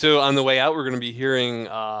 So on the way out, we're going to be hearing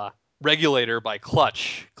 "Regulator" by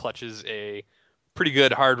Clutch. Clutch is a pretty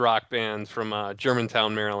good hard rock band from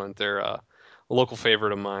Germantown, Maryland. They're a local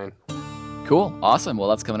favorite of mine. Cool. Awesome. Well,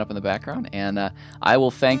 that's coming up in the background, and I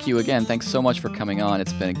will thank you again. Thanks so much for coming on.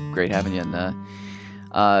 It's been great having you,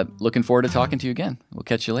 and looking forward to talking to you again. We'll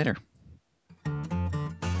catch you later.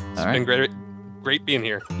 It's All right. been great being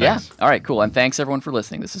here. Yeah. Thanks. All right. Cool. And thanks everyone for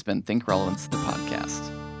listening. This has been Think Relevance, the podcast.